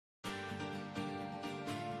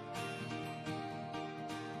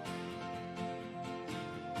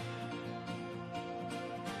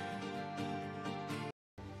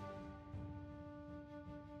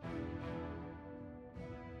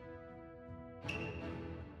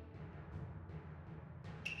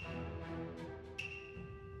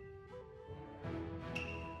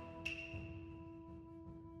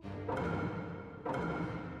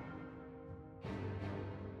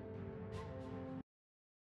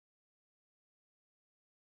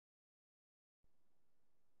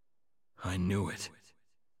I knew it.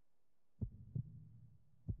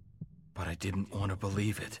 But I didn't want to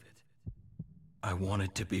believe it. I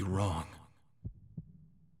wanted to be wrong.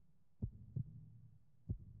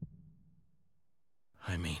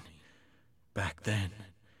 I mean, back then,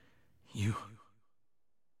 you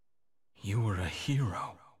were a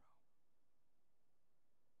hero.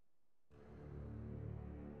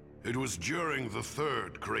 It was during the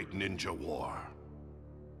Third Great Ninja War.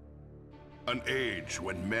 An age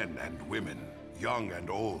when men and women, young and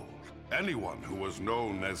old, anyone who was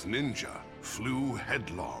known as ninja, flew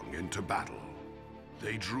headlong into battle.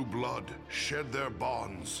 They drew blood, shed their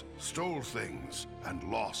bonds, stole things, and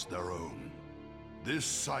lost their own. This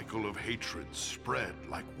cycle of hatred spread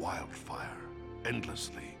like wildfire,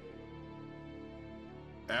 endlessly.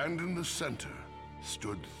 And in the center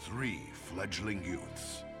stood 3 fledgling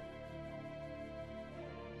youths.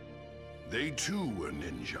 They too were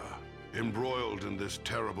ninja, embroiled in this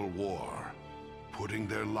terrible war, putting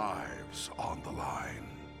their lives on the line.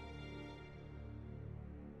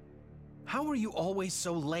 How are you always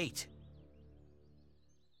so late?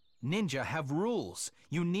 Ninja have rules.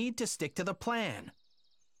 You need to stick to the plan.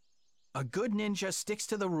 A good ninja sticks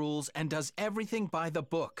to the rules and does everything by the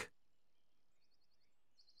book.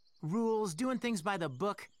 Rules, doing things by the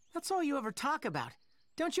book, that's all you ever talk about.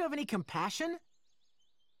 Don't you have any compassion?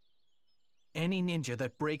 Any ninja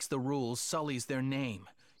that breaks the rules sullies their name.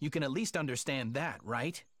 You can at least understand that,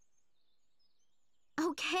 right?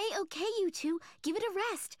 Okay, you two. Give it a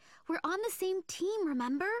rest. We're on the same team,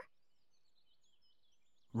 remember?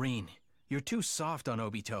 Rin, you're too soft on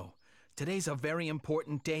Obito. Today's a very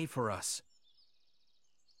important day for us.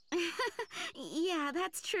 Yeah,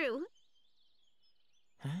 that's true.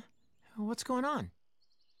 Huh? What's going on?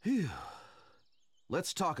 Phew.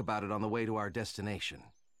 Let's talk about it on the way to our destination.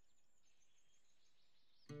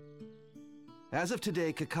 As of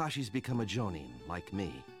today, Kakashi's become a Jonin, like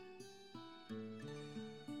me.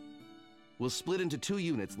 We'll split into 2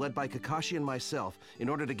 units led by Kakashi and myself in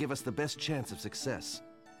order to give us the best chance of success.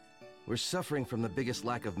 We're suffering from the biggest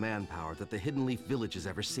lack of manpower that the Hidden Leaf Village has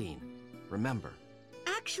ever seen. Remember.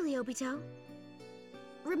 Actually, Obito,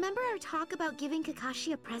 remember our talk about giving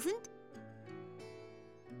Kakashi a present?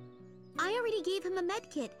 I already gave him a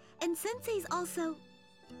medkit, and Sensei's also...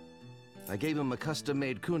 I gave him a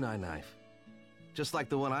custom-made kunai knife, just like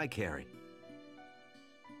the one I carry.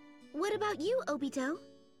 What about you, Obito?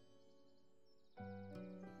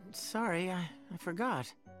 Sorry, I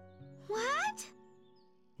forgot. What?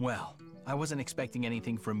 Well, I wasn't expecting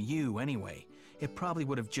anything from you anyway. It probably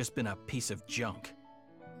would have just been a piece of junk.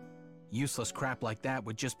 Useless crap like that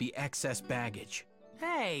would just be excess baggage.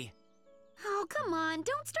 Hey! Oh, come on,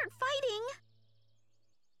 don't start fighting!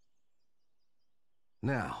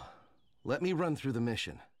 Now, let me run through the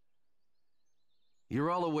mission. You're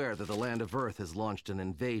all aware that the Land of Earth has launched an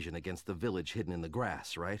invasion against the village hidden in the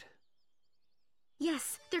grass, right?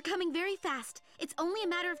 Yes, they're coming very fast. It's only a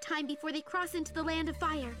matter of time before they cross into the Land of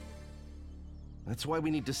Fire. That's why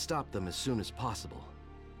we need to stop them as soon as possible.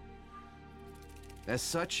 As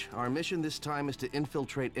such, our mission this time is to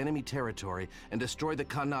infiltrate enemy territory and destroy the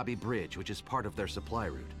Kanabi Bridge, which is part of their supply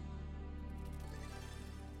route.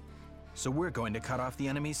 So we're going to cut off the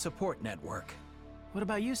enemy's support network. What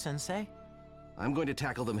about you, Sensei? I'm going to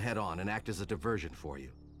tackle them head-on and act as a diversion for you.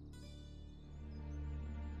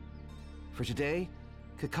 For today,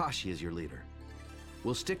 Kakashi is your leader.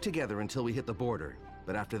 We'll stick together until we hit the border,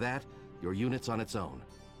 but after that, your unit's on its own.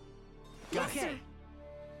 Yes, sir.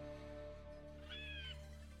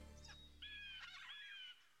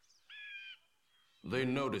 They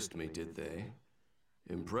noticed me, did they?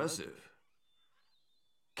 Impressive.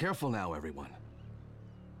 Careful now, everyone.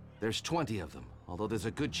 There's 20 of them, although there's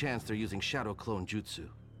a good chance they're using Shadow Clone Jutsu.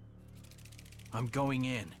 I'm going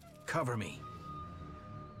in. Cover me.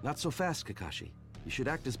 Not so fast, Kakashi. You should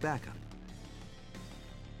act as backup.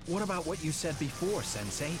 What about what you said before,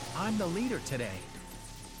 Sensei? I'm the leader today.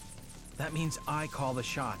 That means I call the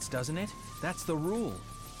shots, doesn't it? That's the rule.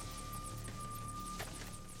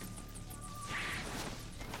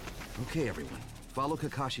 Okay, everyone. Follow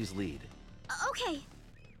Kakashi's lead. Okay.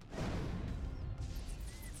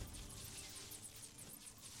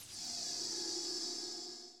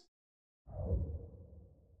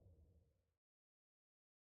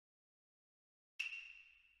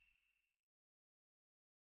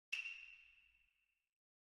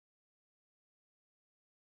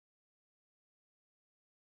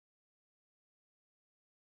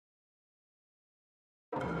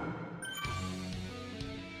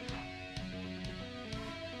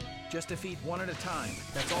 Just defeat one at a time.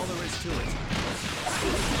 That's all there is to it.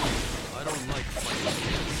 I don't like fighting.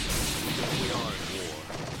 We are at war.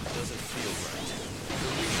 Does it feel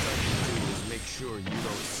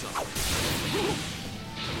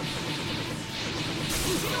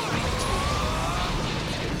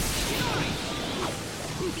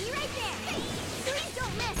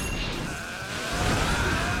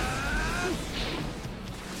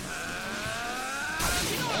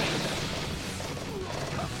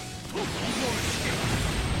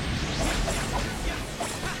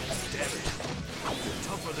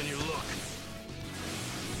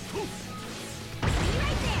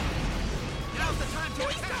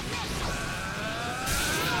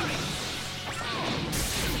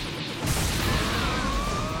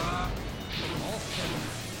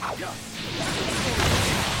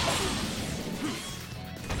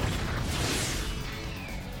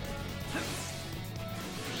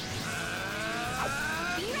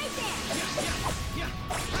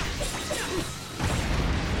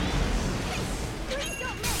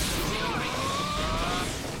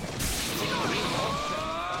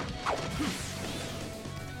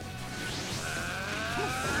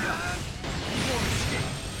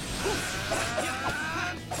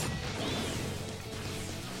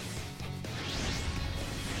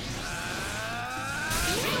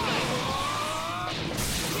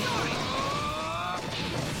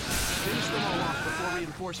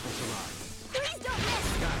Reinforcements arrive. Please don't miss!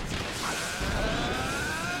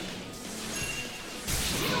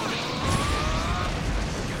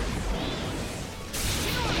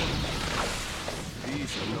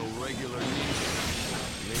 These are no regular ninja.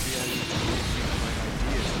 Maybe I need to rethink my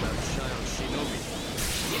ideas about child shinobi.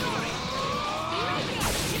 Shinori! Be right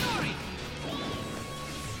there! Shinori!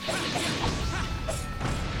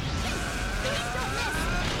 Please don't miss!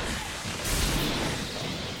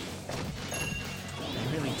 They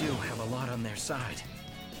really do have a lot on their side.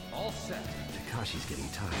 All set. Kakashi's getting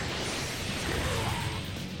tired.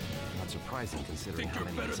 Not surprising considering how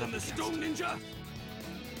many he's up against. Ninja?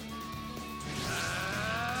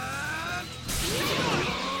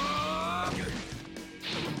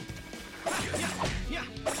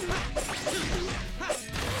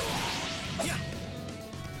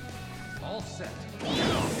 All set.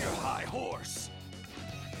 Get off your high horse!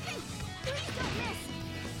 Please don't miss!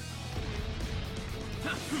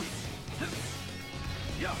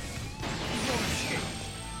 Yeah.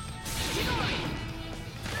 Be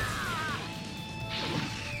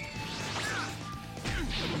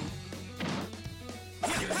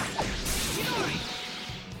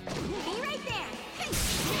right there!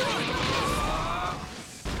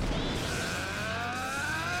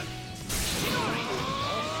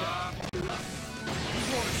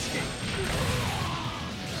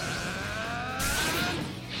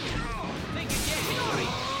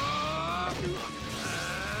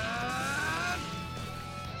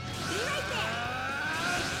 Be right there!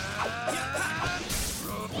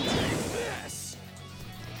 This!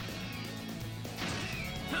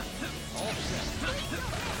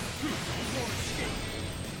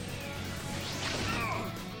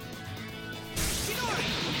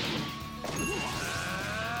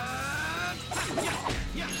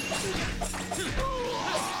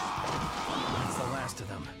 That's the last of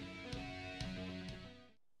them.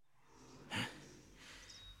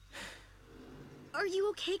 Are you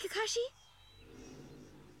okay, Kakashi?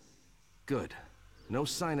 Good. No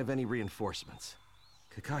sign of any reinforcements.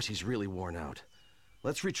 Kakashi's really worn out.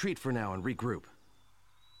 Let's retreat for now and regroup.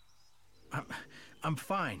 I'm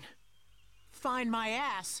fine. Find my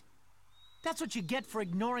ass. That's what you get for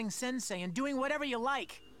ignoring Sensei and doing whatever you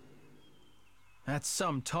like. That's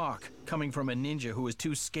some talk, coming from a ninja who was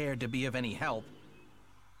too scared to be of any help.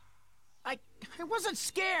 I wasn't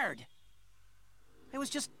scared. It was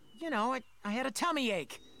just, you know, I had a tummy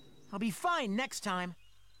ache. I'll be fine next time.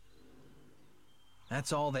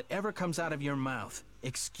 That's all that ever comes out of your mouth.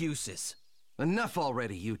 Excuses. Enough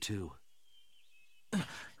already, you two.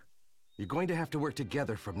 You're going to have to work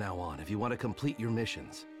together from now on if you want to complete your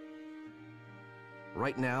missions.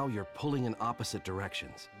 Right now, you're pulling in opposite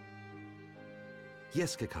directions.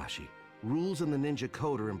 Yes, Kakashi, rules in the ninja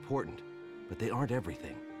code are important, but they aren't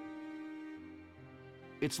everything.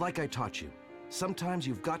 It's like I taught you. Sometimes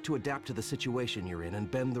you've got to adapt to the situation you're in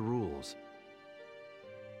and bend the rules.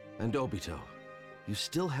 And Obito, you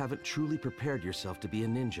still haven't truly prepared yourself to be a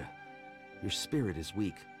ninja. Your spirit is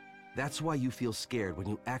weak. That's why you feel scared when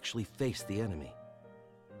you actually face the enemy.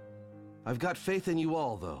 I've got faith in you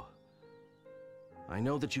all, though. I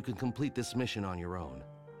know that you can complete this mission on your own.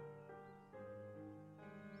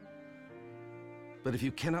 But if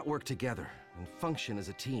you cannot work together and function as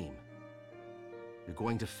a team, you're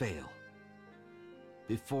going to fail.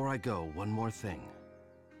 Before I go, one more thing.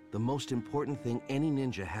 The most important thing any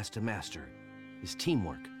ninja has to master is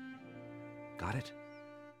teamwork. Got it?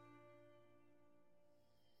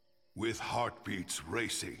 With heartbeats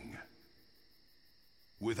racing.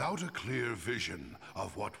 Without a clear vision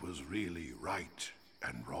of what was really right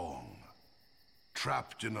and wrong.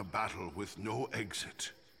 Trapped in a battle with no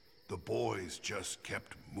exit, the boys just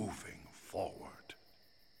kept moving forward.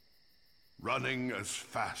 Running as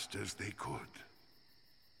fast as they could.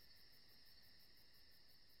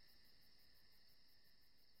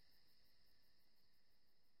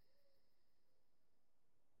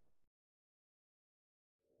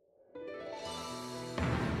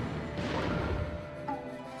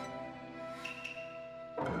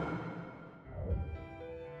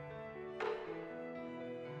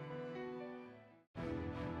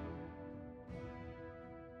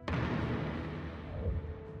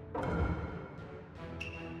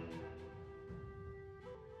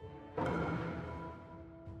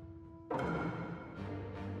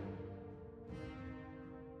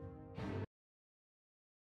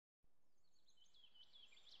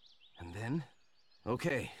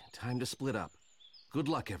 Okay, time to split up. Good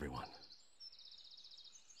luck, everyone.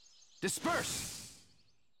 Disperse!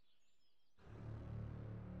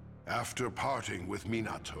 After parting with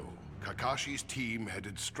Minato, Kakashi's team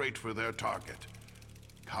headed straight for their target,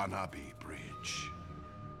 Kanabi Bridge.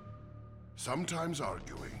 Sometimes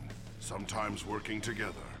arguing, sometimes working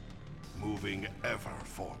together, moving ever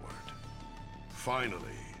forward. Finally,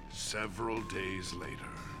 several days later,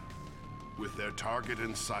 with their target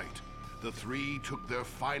in sight, the three took their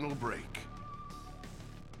final break.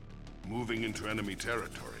 Moving into enemy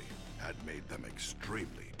territory had made them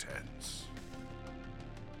extremely tense.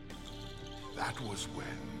 That was when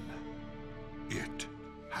it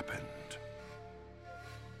happened.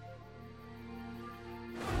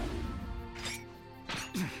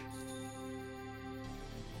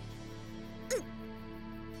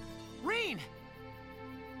 Reen!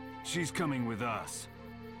 She's coming with us.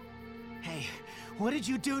 Hey, what did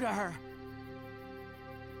you do to her?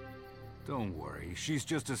 Don't worry, she's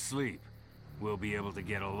just asleep. We'll be able to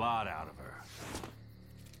get a lot out of her.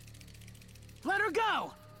 Let her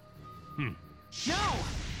go! No!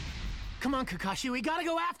 Come on, Kakashi, we gotta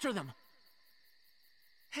go after them!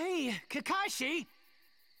 Hey, Kakashi!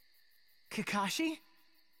 Kakashi?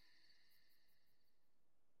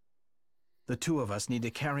 The two of us need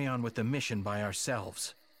to carry on with the mission by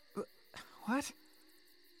ourselves. What?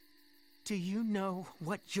 Do you know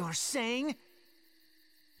what you're saying?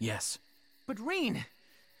 Yes. But Reen!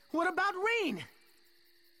 What about Reen?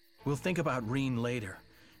 We'll think about Reen later.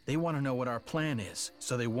 They want to know what our plan is,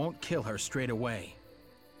 so they won't kill her straight away.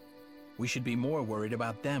 We should be more worried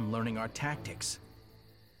about them learning our tactics.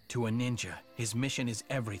 To a ninja, his mission is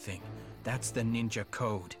everything. That's the ninja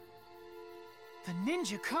code. The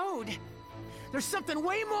ninja code? There's something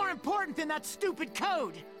way more important than that stupid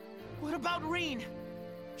code! What about Reen?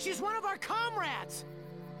 She's one of our comrades!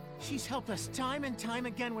 She's helped us time and time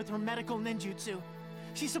again with her medical ninjutsu.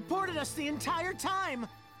 She supported us the entire time!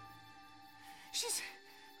 She's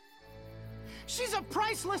a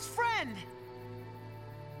priceless friend!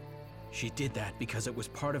 She did that because it was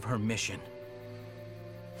part of her mission.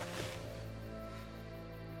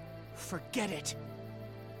 Forget it.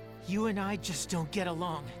 You and I just don't get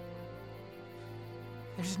along.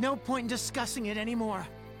 There's no point in discussing it anymore.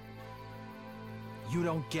 You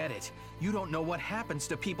don't get it. You don't know what happens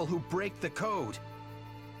to people who break the code.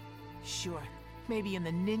 Sure, maybe in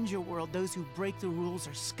the ninja world, those who break the rules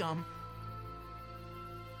are scum.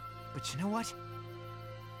 But you know what?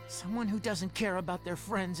 Someone who doesn't care about their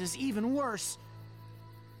friends is even worse.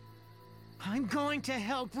 I'm going to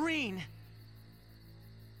help Reen.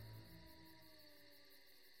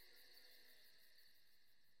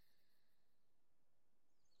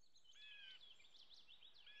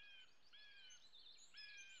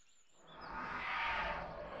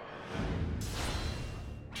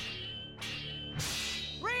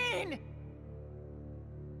 Reen!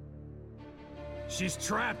 She's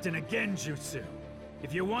trapped in a genjutsu.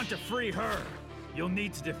 If you want to free her, you'll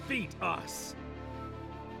need to defeat us.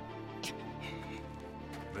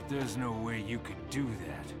 But there's no way you could do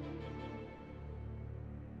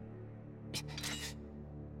that.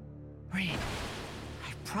 Reen,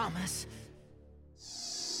 I promise.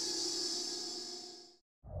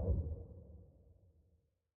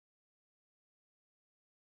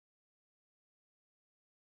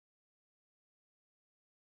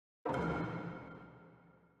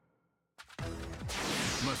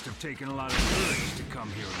 Must have taken a lot of courage to come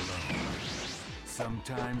here alone.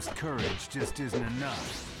 Sometimes courage just isn't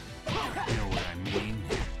enough. You know what I mean?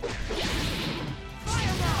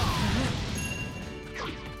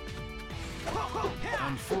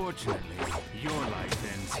 Unfortunately, your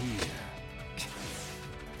life ends here.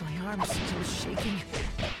 My arm's still shaking.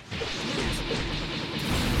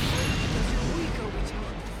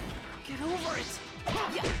 Get over it!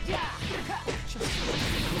 Just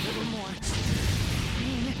a little more.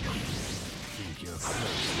 Think you're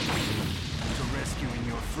close to rescuing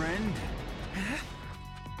your friend?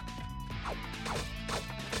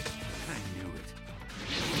 I knew it.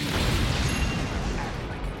 Act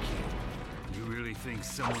like a kid. You really think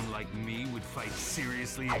someone like me would fight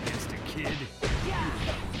seriously against a kid? You're not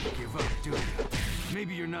going to give up, do you?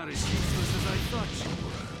 Maybe you're not as useless as I thought you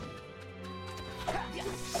were.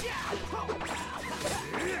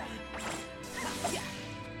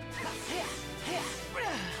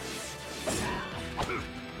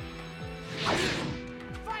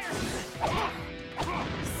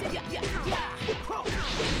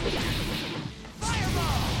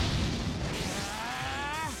 Fireball!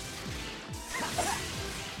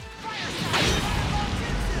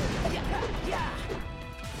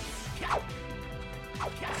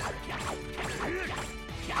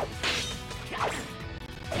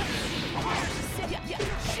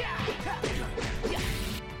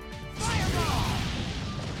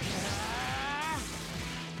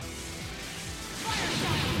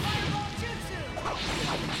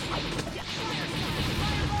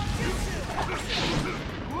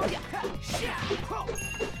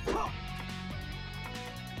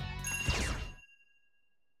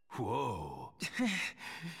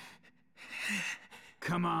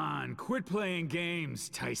 Come on, quit playing games,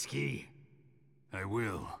 Taisuke. I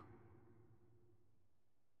will.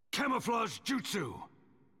 Camouflage jutsu!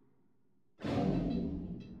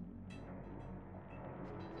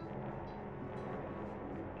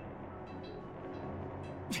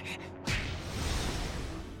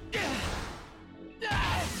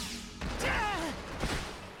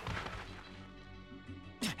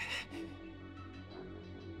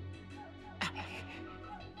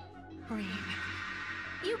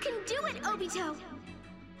 You can do it, Obito!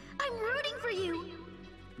 I'm rooting for you!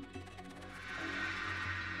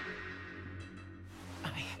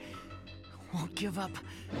 I won't give up.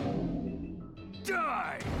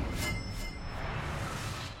 Die!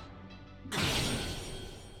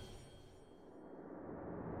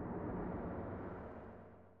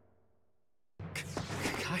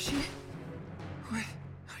 Kakashi? What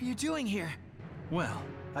are you doing here? Well,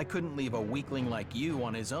 I couldn't leave a weakling like you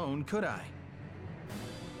on his own, could I?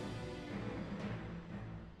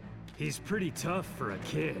 He's pretty tough for a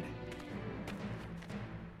kid.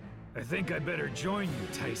 I think I better join you,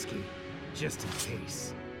 Taisuke, just in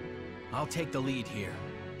case. I'll take the lead here.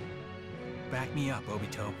 Back me up,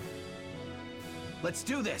 Obito. Let's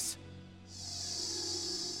do this!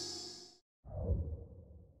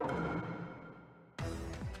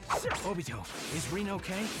 Obito, is Rin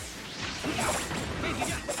okay?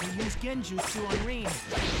 You used Genjutsu on Rin.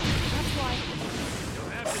 That's why. You'll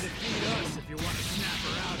have to defeat us if you want to snap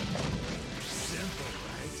her out of it. Simple,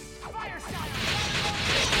 right? Fire style!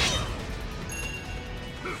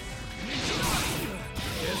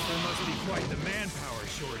 Guess there must be quite the manpower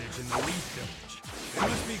shortage in the Leaf Village. It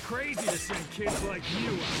must be crazy to send kids like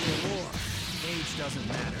you out to war. Age doesn't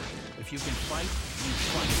matter. If you can fight, you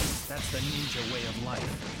fight. That's the ninja way of life.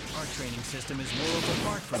 Our training system is worlds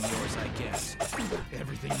apart from yours, I guess.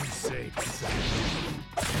 Everything you say, you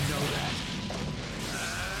know that.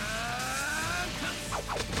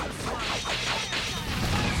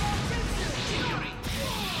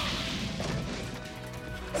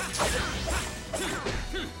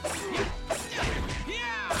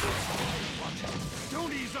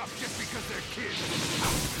 Don't ease up just because they're kids!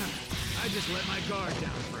 I just let my guard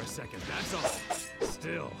down for a second, that's all.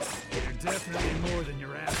 Still, you're definitely more than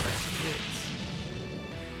your average kids.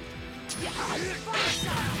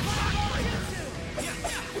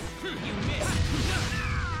 You missed!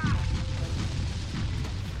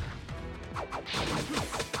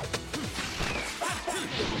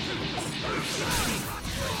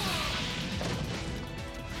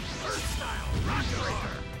 Earth style, rocker!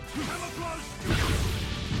 Camouflage!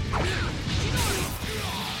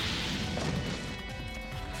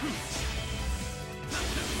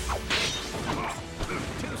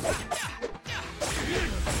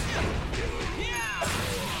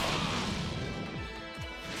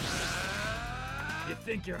 You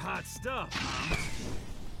think you're hot stuff, huh?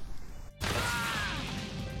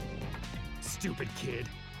 Stupid kid.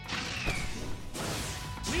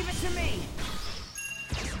 Leave it to me!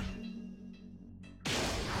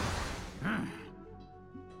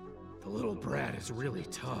 The little brat is really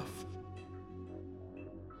tough.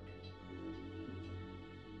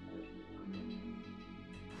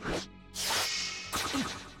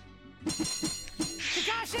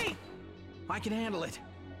 Kakashi! I can handle it.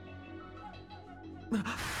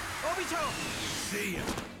 Obito! See ya!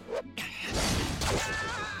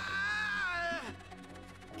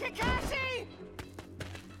 Kakashi!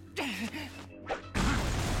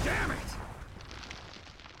 Damn it!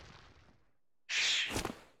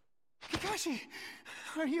 Kakashi,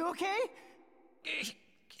 are you okay?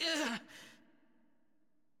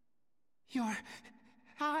 Your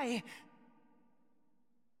eye.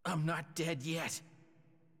 I'm not dead yet.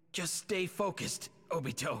 Just stay focused,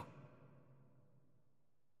 Obito.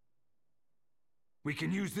 We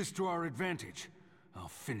can use this to our advantage. I'll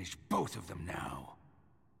finish both of them now.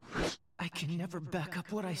 I can never back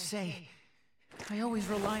up what I say. I always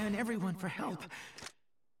rely on everyone for help.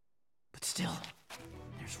 But still,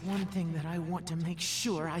 there's one thing that I want to make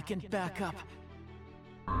sure I can back up.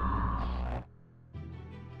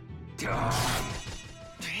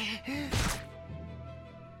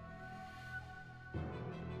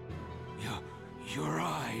 Your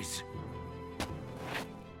eyes.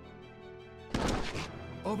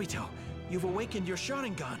 Obito, you've awakened your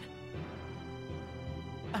Sharingan.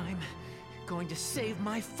 I'm going to save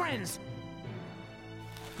my friends!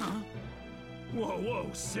 Huh? Whoa, whoa,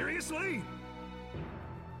 seriously?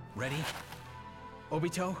 Ready?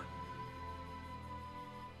 Obito?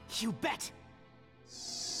 You bet!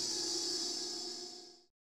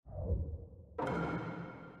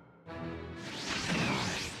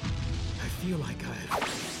 I feel like I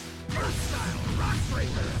Earth-style rock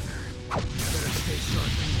breaker. Better stay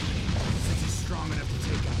sharp anyway, since he's strong enough to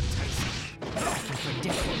take out Tyson. I can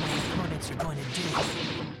predict what my opponents are going to do.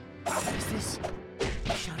 What is this?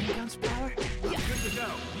 Sharingan's power? Good to go.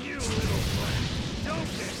 You little brat. Don't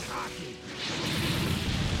get cocky.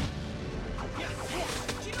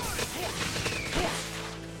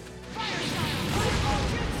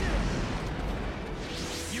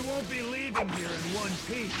 You won't be leaving here in one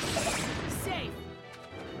piece. Safe!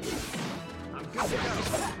 I'm good to go.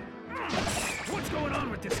 What's going on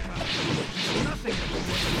with this guy? He's nothing that he was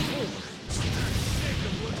before. I'm sick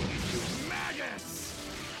of looking at you maggots!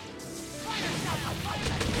 Fire style!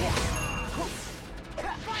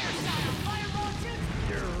 Fireball juice!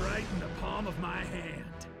 You're right in the palm of my hand.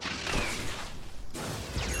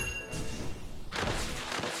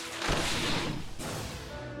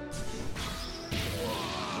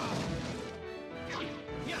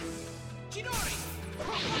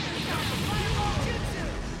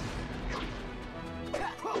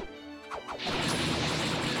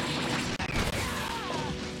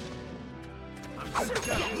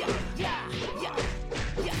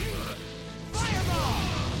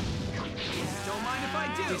 Don't mind if I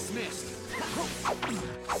do. Dismissed.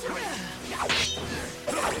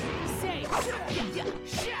 Safe.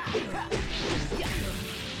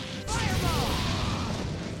 Fireball.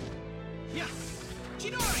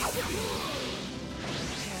 Chidori.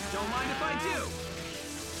 Don't mind if I do.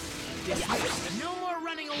 Dismissed. No more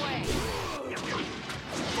running away.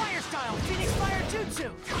 Fire style. Phoenix Fire Jutsu.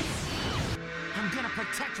 I'm gonna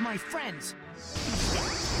protect my friends.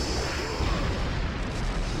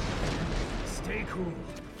 Stay cool.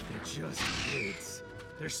 They're just kids.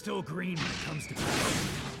 They're still green when it comes to power.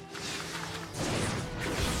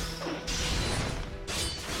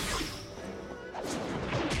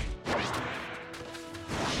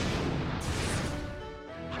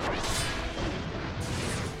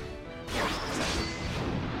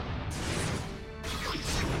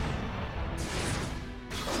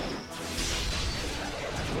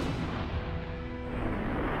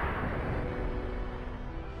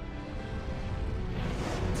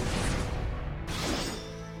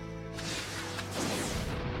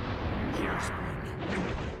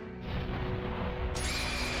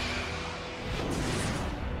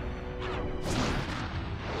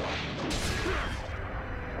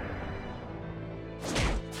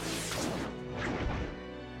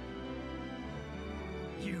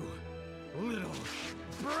 You little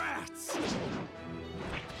brats!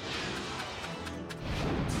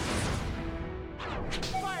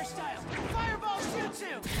 Fire style. Fireball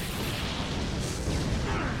Jutsu.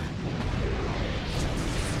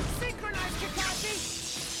 Synchronize, Kakashi.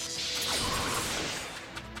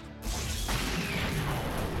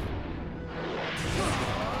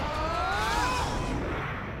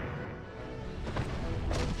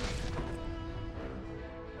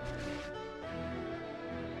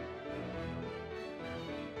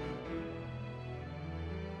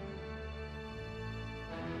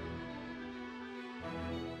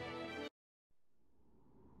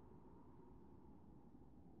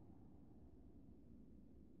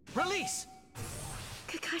 Release!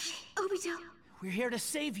 Kakashi, Obito. We're here to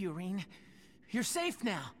save you, Rin. You're safe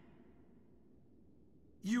now.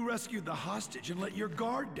 You rescued the hostage and let your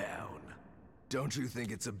guard down. Don't you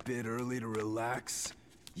think it's a bit early to relax,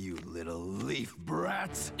 you little leaf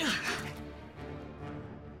brats?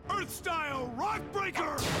 Earth-style rock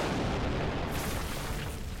breaker!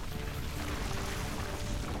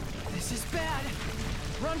 This is bad.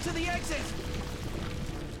 Run to the exit.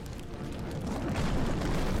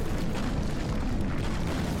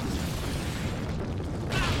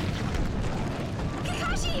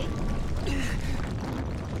 Kakashi!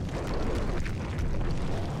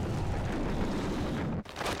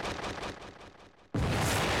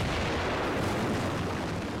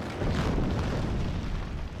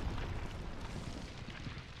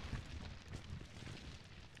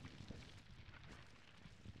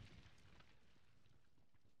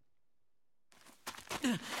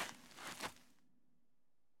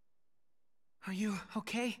 Are you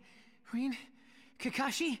okay, Rin?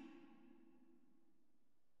 Kakashi?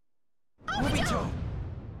 Obito!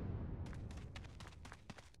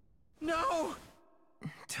 No!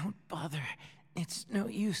 Don't bother. It's no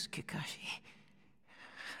use, Kakashi.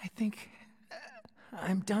 I think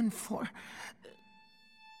I'm done for.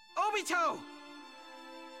 Obito!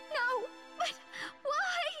 No! But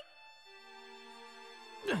why?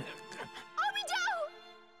 Obito!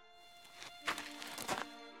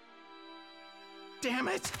 Damn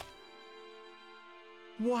it!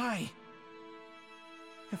 Why?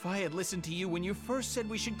 If I had listened to you when you first said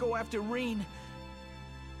we should go after Reen,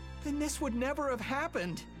 then this would never have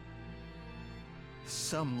happened.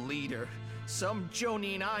 Some leader, some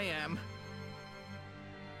Jonin I am.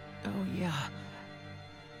 Oh, yeah.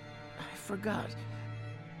 I forgot.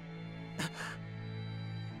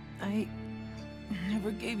 I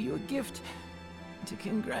never gave you a gift to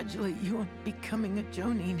congratulate you on becoming a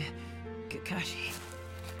Jonin, Kakashi.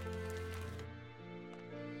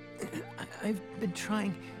 I've been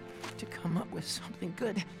trying to come up with something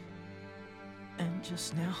good. And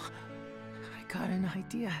just now, I got an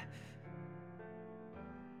idea.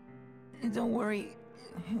 Don't worry,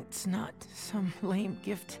 it's not some lame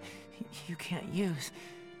gift you can't use.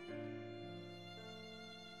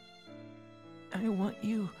 I want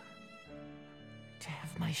you to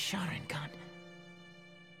have my Sharingan.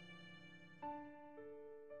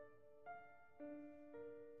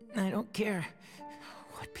 I don't care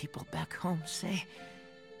what people back home say.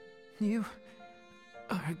 You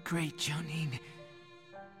are a great Jonin.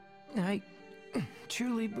 I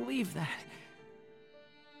truly believe that.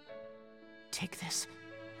 Take this,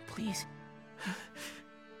 please.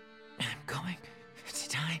 I'm going to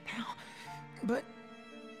die now, but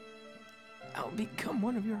I'll become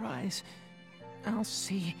one of your eyes. I'll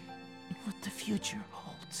see what the future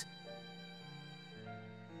holds.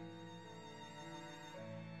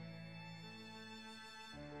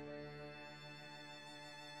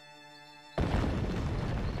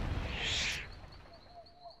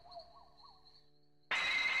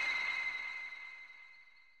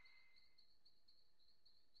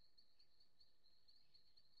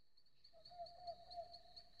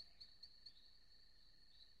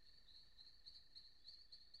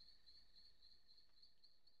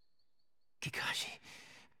 Kakashi,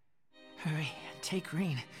 hurry and take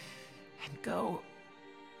Reen and go.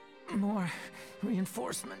 More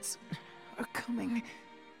reinforcements are coming.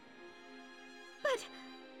 But,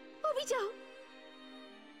 Obito!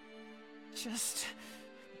 Just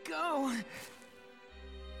go.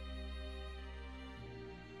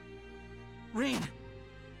 Reen!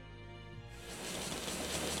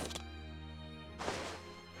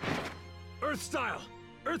 Earth style!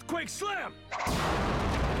 Earthquake slam!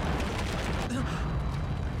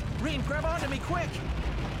 Reen, grab onto me, quick!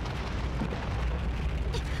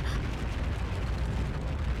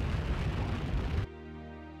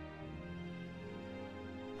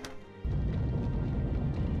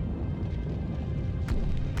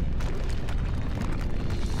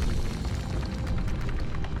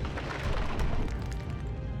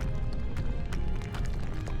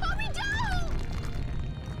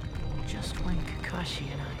 Just when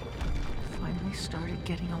Kakashi and I finally started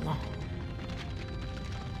getting along.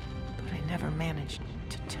 But I never managed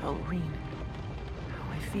to tell Reen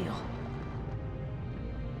how I feel.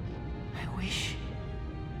 I wish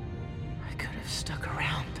I could have stuck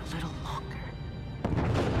around a little longer.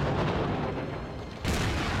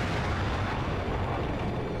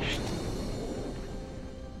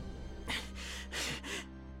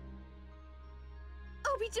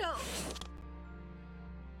 Obito!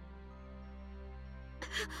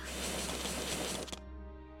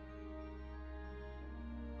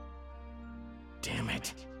 Damn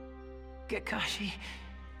it. Kakashi,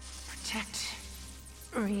 protect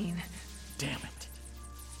Reen. Damn it.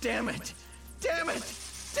 Damn it! Damn it!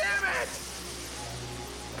 Damn it!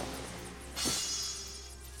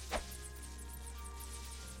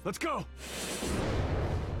 Let's go!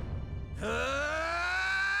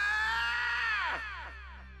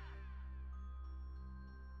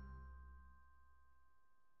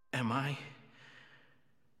 Am I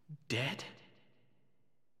dead?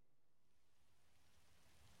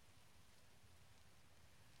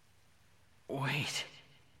 Wait.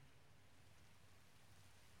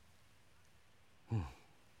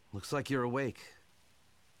 Looks like you're awake.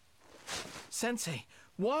 Sensei,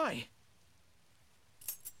 why?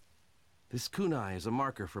 This kunai is a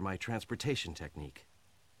marker for my transportation technique.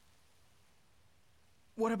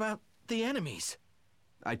 What about the enemies?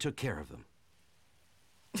 I took care of them.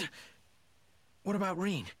 What about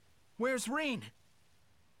Reen? Where's Reen?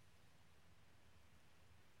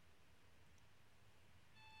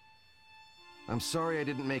 I'm sorry I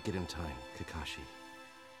didn't make it in time, Kakashi.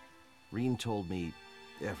 Reen told me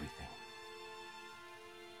everything.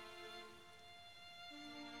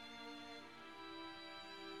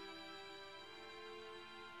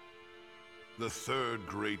 The Third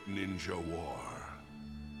Great Ninja War.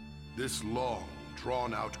 This long,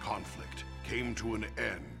 drawn-out conflict came to an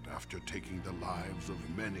end after taking the lives of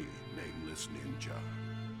many nameless ninja.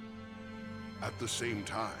 At the same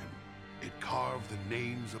time, it carved the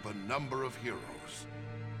names of a number of heroes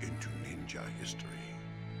into ninja history.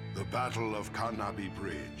 The Battle of Kanabi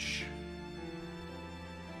Bridge.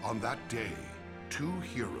 On that day, two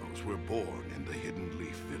heroes were born in the Hidden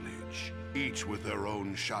Leaf Village, each with their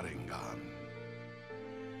own Sharingan.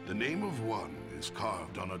 The name of one is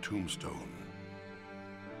carved on a tombstone,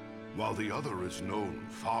 while the other is known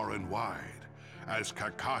far and wide as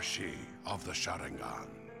Kakashi of the Sharingan.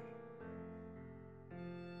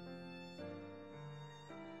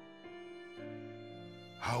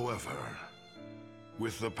 However,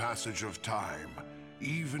 with the passage of time,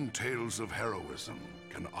 even tales of heroism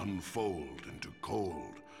can unfold into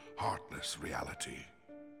cold, heartless reality.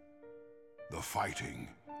 The fighting,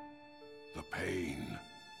 the pain,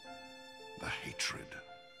 the hatred.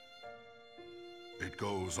 It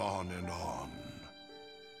goes on and on,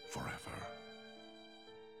 forever.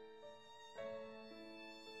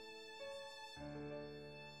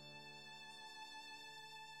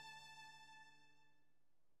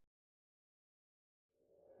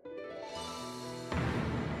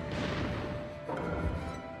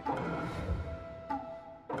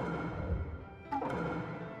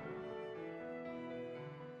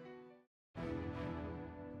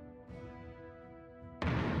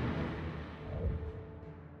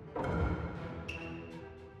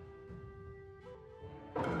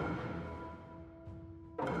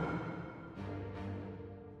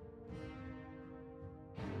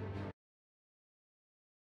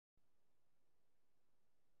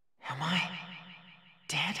 Am I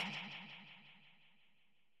dead?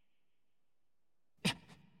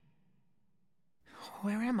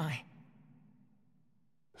 Where am I?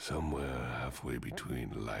 Somewhere halfway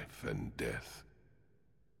between life and death.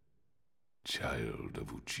 Child of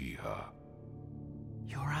Uchiha.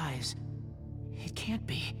 Your eyes. It can't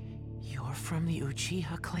be. You're from the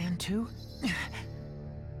Uchiha clan too?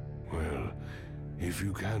 Well, if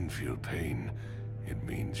you can feel pain, it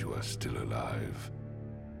means you are still alive.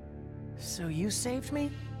 So you saved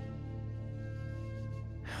me?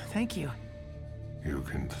 Thank you. You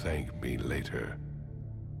can thank me later.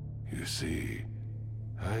 You see,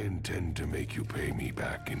 I intend to make you pay me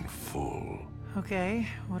back in full. Okay,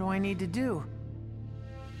 what do I need to do?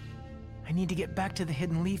 I need to get back to the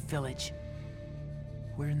Hidden Leaf Village.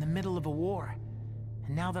 We're in the middle of a war.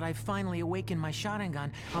 And now that I've finally awakened my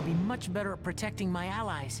Sharingan, I'll be much better at protecting my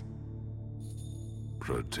allies.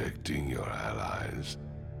 Protecting your allies?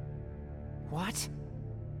 What?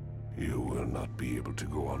 You will not be able to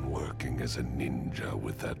go on working as a ninja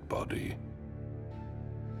with that body.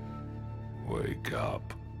 Wake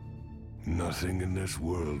up. Nothing in this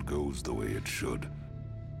world goes the way it should.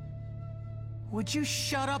 Would you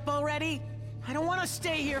shut up already? I don't want to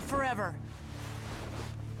stay here forever.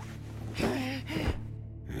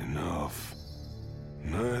 Enough.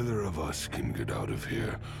 Neither of us can get out of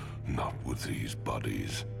here, not with these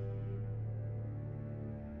bodies.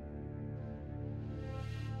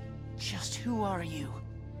 Just who are you?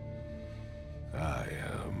 I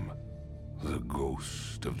am the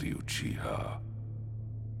ghost of the Uchiha.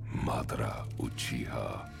 Madara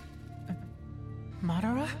Uchiha.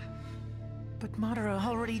 Madara? But Madara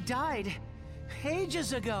already died.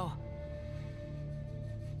 Ages ago.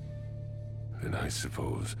 Then I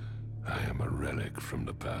suppose I am a relic from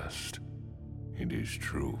the past. It is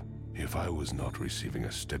true. If I was not receiving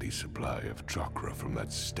a steady supply of chakra from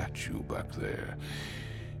that statue back there,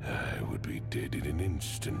 I would be dead in an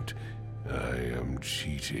instant. I am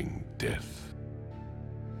cheating death.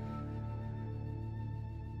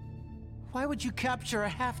 Why would you capture a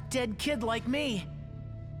half-dead kid like me?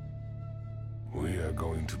 We are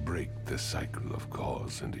going to break the cycle of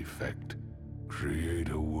cause and effect. Create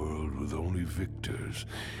a world with only victors,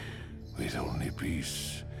 with only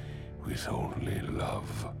peace, with only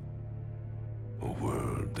love. A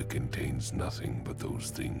world that contains nothing but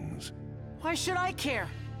those things. Why should I care?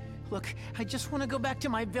 Look, I just want to go back to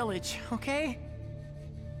my village, okay?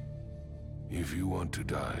 If you want to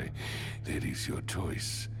die, that is your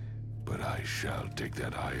choice. But I shall take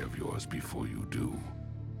that eye of yours before you do.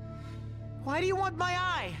 Why do you want my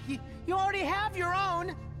eye? You already have your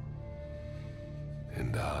own!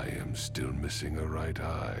 And I am still missing a right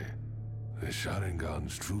eye. The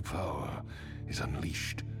Sharingan's true power is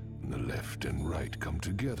unleashed when the left and right come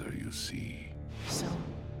together, you see. So,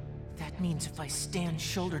 that means if I stand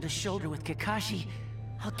shoulder to shoulder with Kakashi,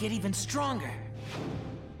 I'll get even stronger.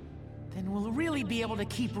 Then we'll really be able to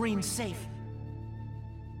keep Rin safe.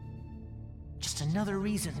 Just another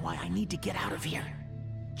reason why I need to get out of here.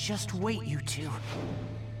 Just wait, you two.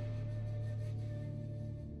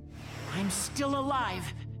 I'm still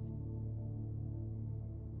alive.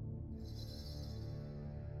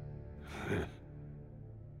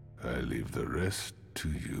 I leave the rest to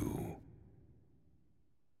you.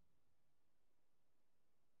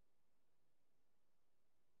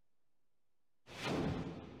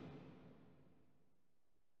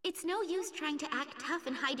 It's no use trying to act tough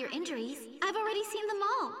and hide your injuries. I've already seen them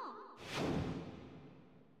all.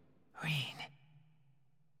 Rin.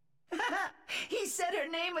 He said her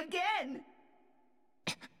name again!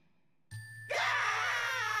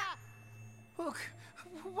 Look,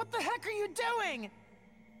 what the heck are you doing?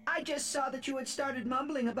 I just saw that you had started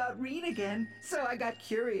mumbling about Rin again, so I got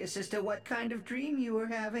curious as to what kind of dream you were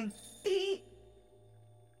having.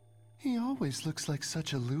 He always looks like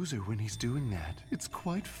such a loser when he's doing that. It's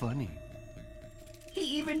quite funny. He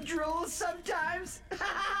even drools sometimes!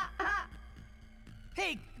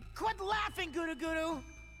 Hey, quit laughing, Guru Guru!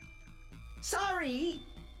 Sorry!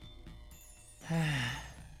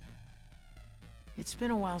 It's been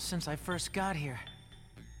a while since I first got here.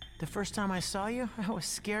 The first time I saw you, I was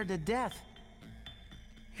scared to death.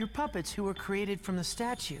 You're puppets who were created from the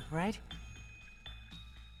statue, right?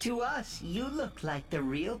 To us, you look like the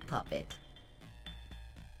real puppet.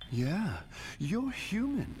 Yeah, you're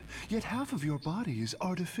human, yet half of your body is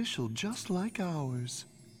artificial just like ours.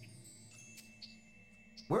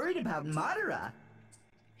 Worried about Madara?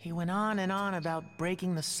 He went on and on about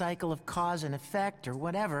breaking the cycle of cause and effect or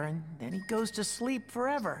whatever, and then he goes to sleep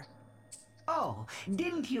forever. Oh,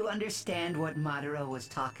 didn't you understand what Madara was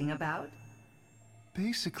talking about?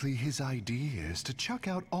 Basically, his idea is to chuck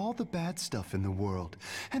out all the bad stuff in the world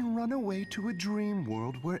and run away to a dream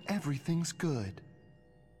world where everything's good.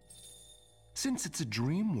 Since it's a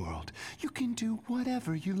dream world, you can do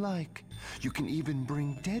whatever you like. You can even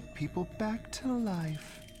bring dead people back to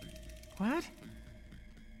life. What?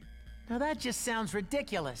 Now that just sounds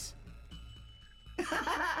ridiculous.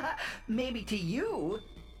 Maybe to you.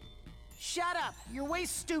 Shut up! You're way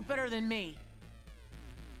stupider than me!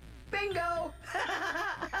 Bingo!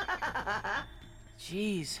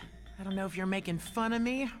 Jeez, I don't know if you're making fun of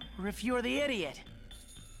me, or if you're the idiot.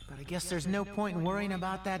 But I guess there's no point in worrying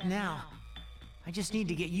about that now. I just need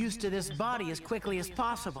to get used to this body as quickly as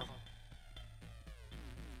possible.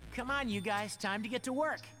 Come on, you guys, time to get to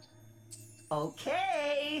work.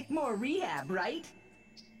 Okay, more rehab, right?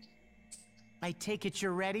 I take it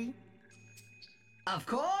you're ready? Of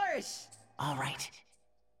course! All right.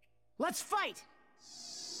 Let's fight!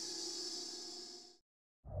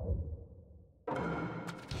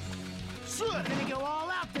 I'm gonna go all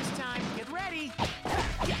out this time. Get ready!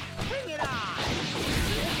 Bring it on!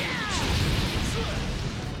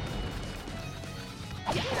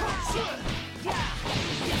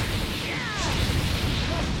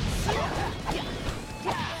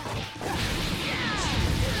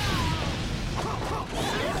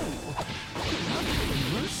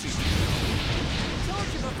 Mercy! Told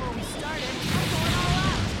you before we started, I'm going all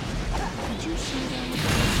out! Did you see that?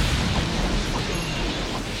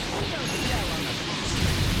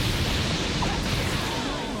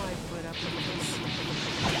 I put up with this.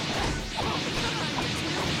 Come on, you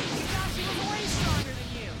two! Kakashi was way stronger than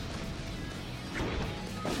you!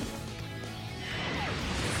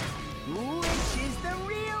 Which is the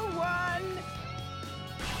real one?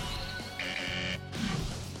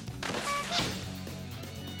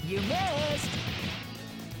 You missed!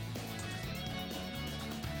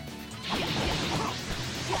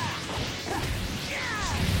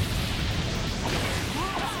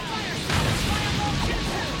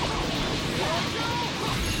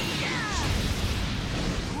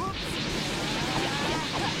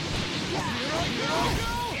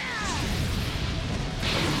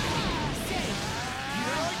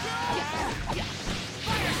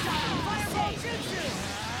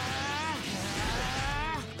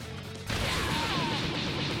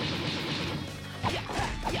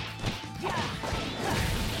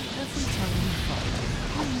 Every time we fight,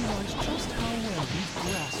 I realize just how well we've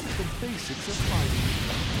grasped the basics of fighting.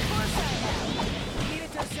 Of course I have!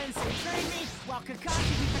 Minato-sensei trained me, while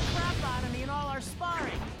Kakashi beat the crap out of me in all our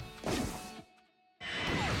sparring.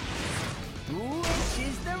 Which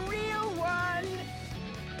is the real one?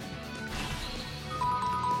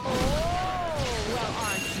 Oh, well,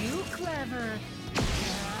 aren't you clever? By the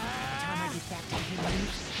time I get back to human,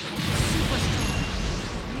 I'll be super strong.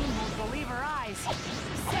 Rin won't believe her eyes.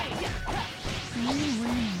 Say,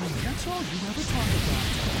 Rin, that's all you ever talk about.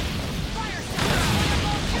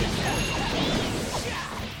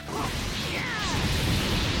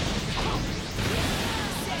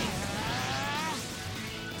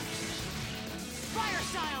 fire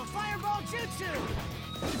style, fireball jutsu!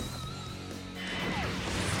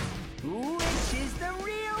 Which is the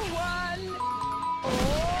real one? Oh,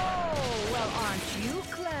 well, aren't you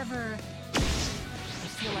clever? I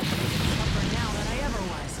feel like I'm even tougher now than I ever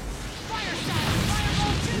was. Fire style,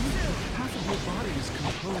 fireball jutsu! Half of your body is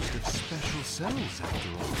composed of special cells, after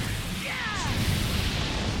all.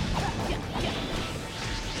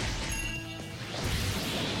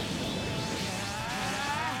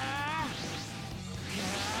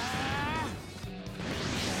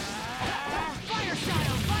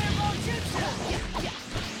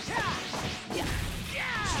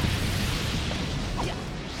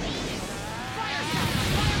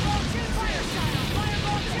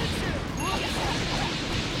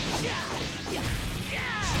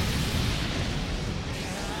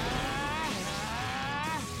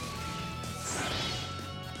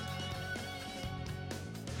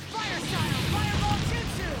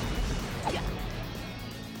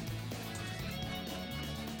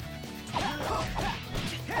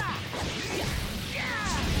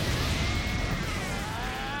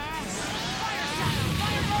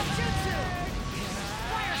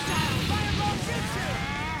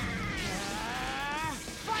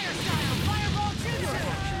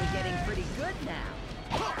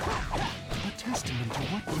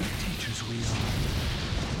 what great teachers we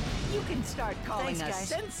are. You can start calling Thanks, us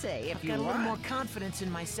guys. Sensei if I've you got a want. little more confidence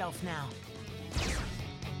in myself now.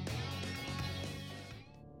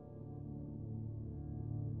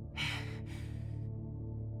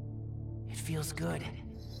 It feels good.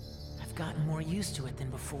 I've gotten more used to it than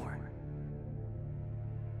before.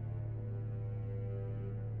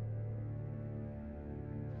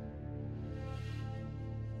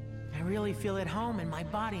 I really feel at home in my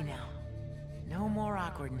body now. No more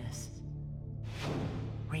awkwardness.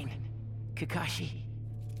 Rin, Kakashi,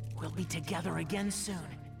 we'll be together again soon.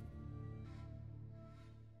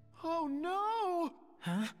 Oh no!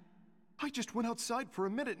 Huh? I just went outside for a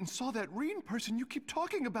minute and saw that Rin person you keep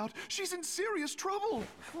talking about. She's in serious trouble.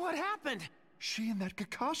 What happened? She and that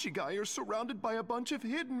Kakashi guy are surrounded by a bunch of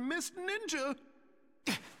hidden mist ninja.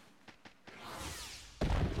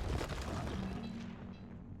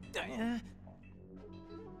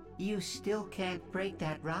 You still can't break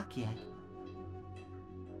that rock yet.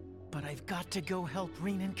 But I've got to go help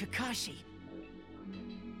Rin and Kakashi.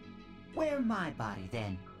 Wear my body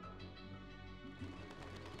then.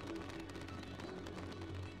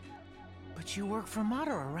 But you work for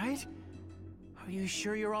Madara, right? Are you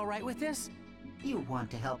sure you're all right with this? You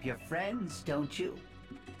want to help your friends, don't you?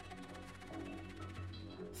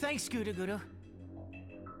 Thanks, Guru.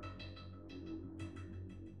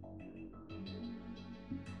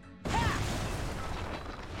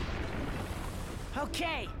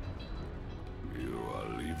 Okay! You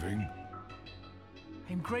are leaving?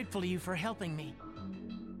 I'm grateful to you for helping me.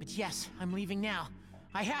 But yes, I'm leaving now.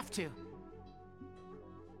 I have to.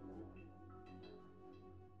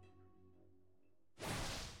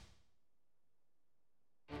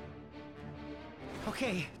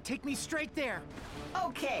 Okay, take me straight there.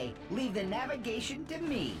 Okay, leave the navigation to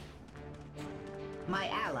me. My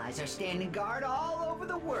allies are standing guard all over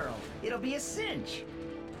the world. It'll be a cinch.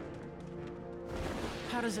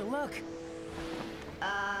 How does it look?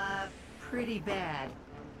 Pretty bad.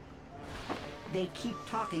 They keep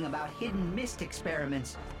talking about hidden mist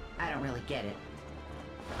experiments. I don't really get it.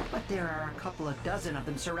 But there are a couple of dozen of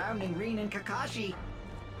them surrounding Rin and Kakashi.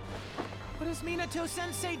 What is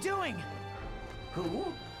Minato-sensei doing? Who?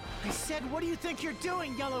 I said, what do you think you're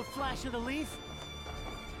doing, Yellow Flash of the Leaf?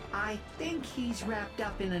 I think he's wrapped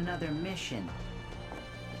up in another mission.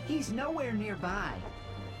 He's nowhere nearby.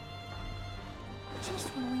 Just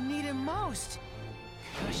when we need him most.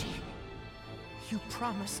 Kakashi, you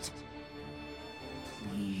promised.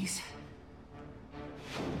 Please.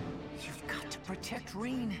 You've got to protect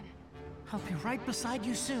Rin. I'll be right beside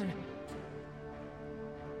you soon.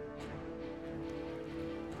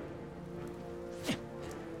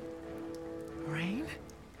 Rain?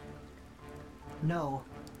 No.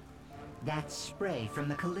 That's spray from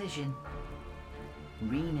the collision.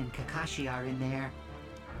 Rin and Kakashi are in there.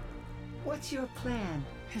 What's your plan?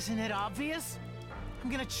 Isn't it obvious? I'm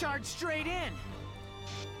gonna charge straight in.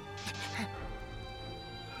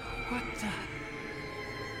 What the?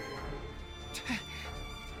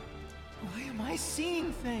 Why am I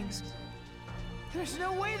seeing things? There's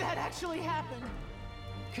no way that actually happened.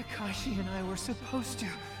 Kakashi and I were supposed to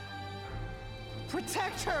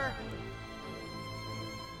protect her.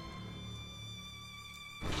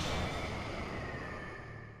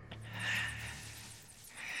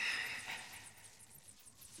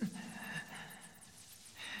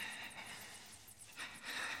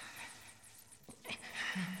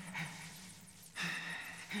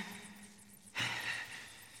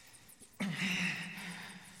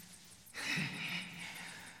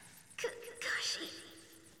 Kakashi.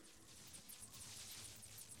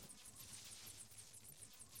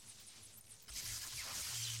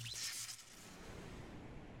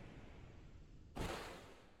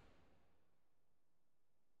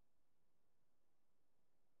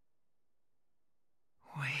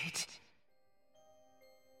 Wait.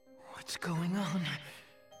 What's going on?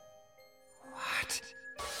 What?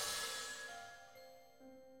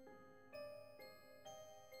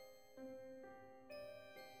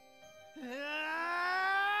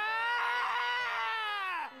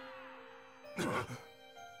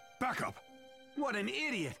 Back up! What an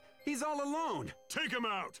idiot! He's all alone! Take him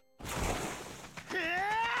out!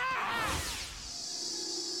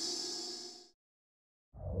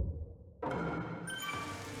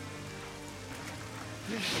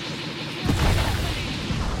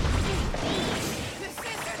 This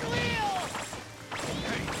isn't real!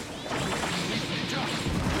 Hey! Ninja!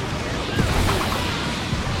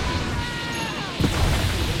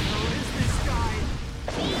 Who is this guy?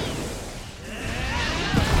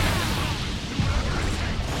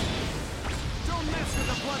 Don't mess with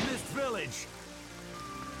the Blood Mist Village!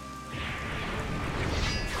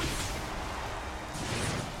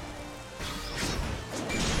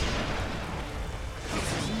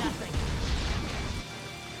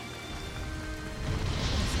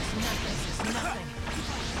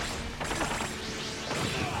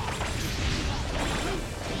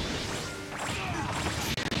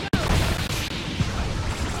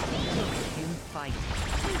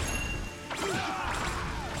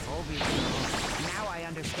 Now I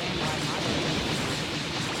understand why Mother...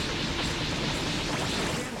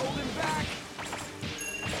 Can't hold him back!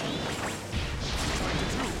 Trying to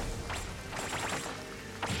do.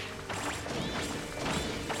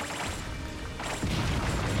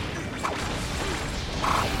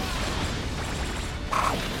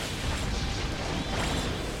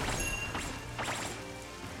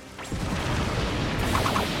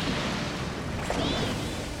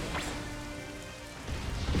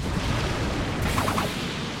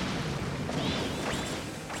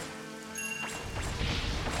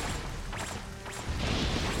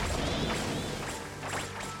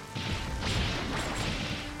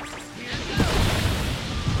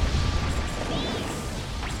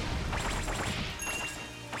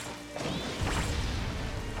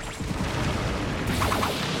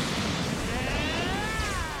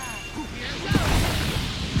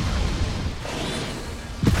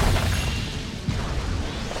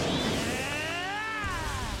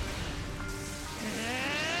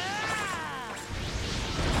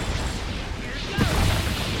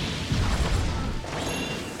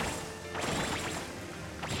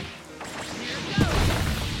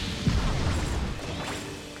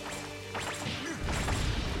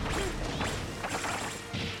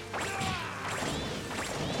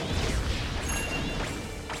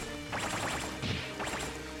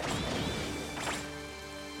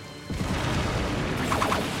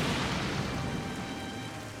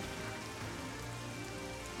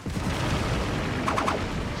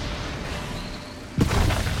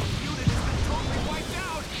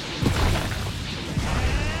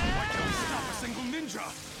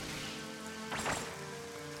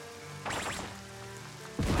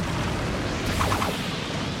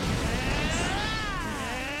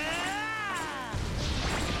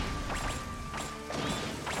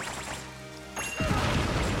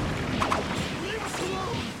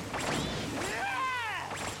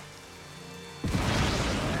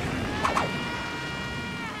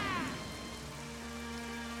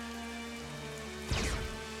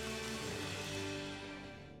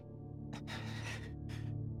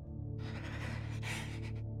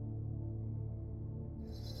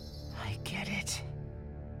 I get it.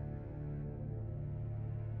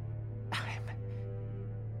 I'm...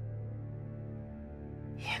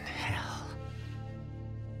 in hell.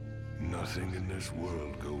 Nothing in this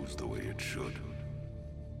world goes the way it should.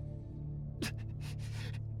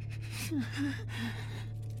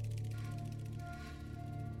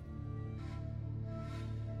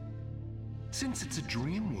 Since it's a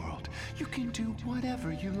dream world, you can do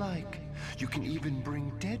whatever you like. You can even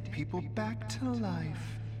bring dead people back to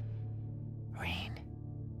life. Rain,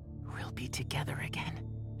 we'll be together again.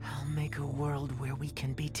 I'll make a world where we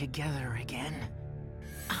can be together again.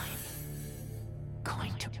 I'm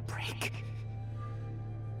going to break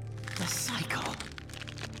the cycle.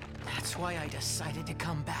 That's why I decided to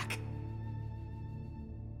come back.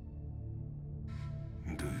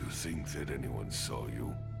 Do you think that anyone saw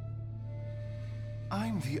you?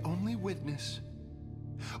 I'm the only witness.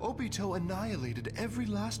 Obito annihilated every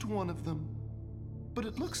last one of them. But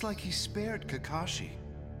it looks like he spared Kakashi.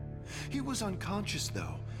 He was unconscious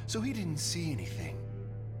though, so he didn't see anything.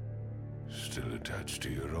 Still attached to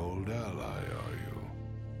your old ally, are you?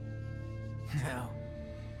 No.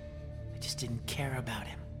 I just didn't care about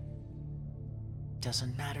him.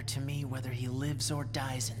 Doesn't matter to me whether he lives or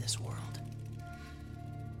dies in this world.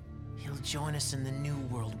 He'll join us in the new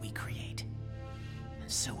world we create. And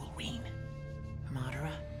so will Rin.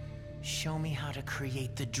 Madara, show me how to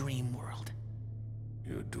create the dream world.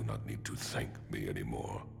 You do not need to thank me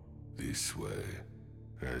anymore. This way,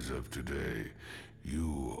 as of today,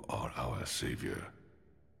 you are our savior.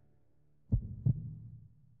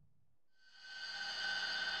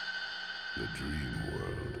 The dream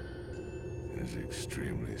world is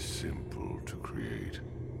extremely simple to create.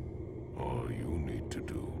 All you need to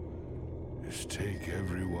do is take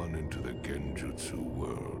everyone into the Genjutsu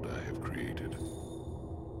world I have created.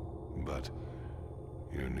 But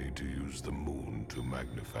you need to use the moon to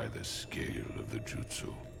magnify the scale of the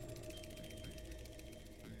jutsu.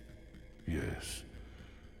 Yes.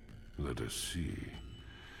 Let us see.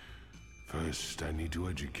 First, I need to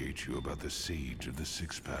educate you about the Sage of the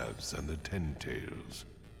Six Paths and the Ten Tails.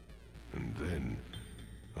 And then,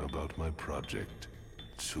 about my project,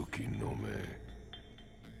 Tsukinome.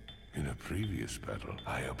 In a previous battle,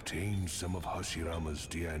 I obtained some of Hashirama's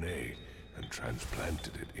DNA and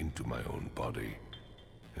transplanted it into my own body.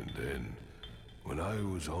 And then, when I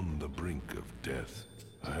was on the brink of death,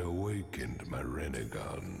 I awakened my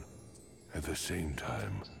Renegon. At the same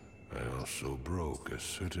time, I also broke a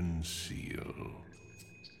certain seal.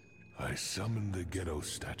 I I summoned the ghetto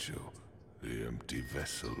statue, the empty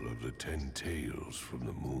vessel of the 10 tails from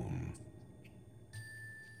the moon.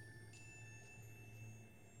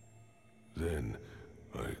 Then,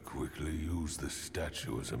 I quickly used the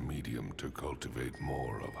statue as a medium to cultivate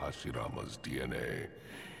more of Hashirama's DNA.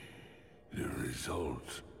 The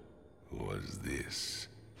result was this.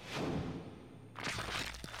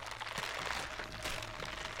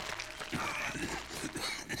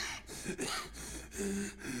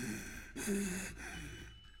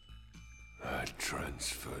 I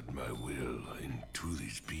transferred my will into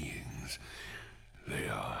these beings. They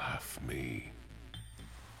are half me.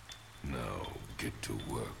 Now get to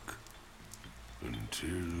work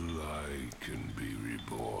until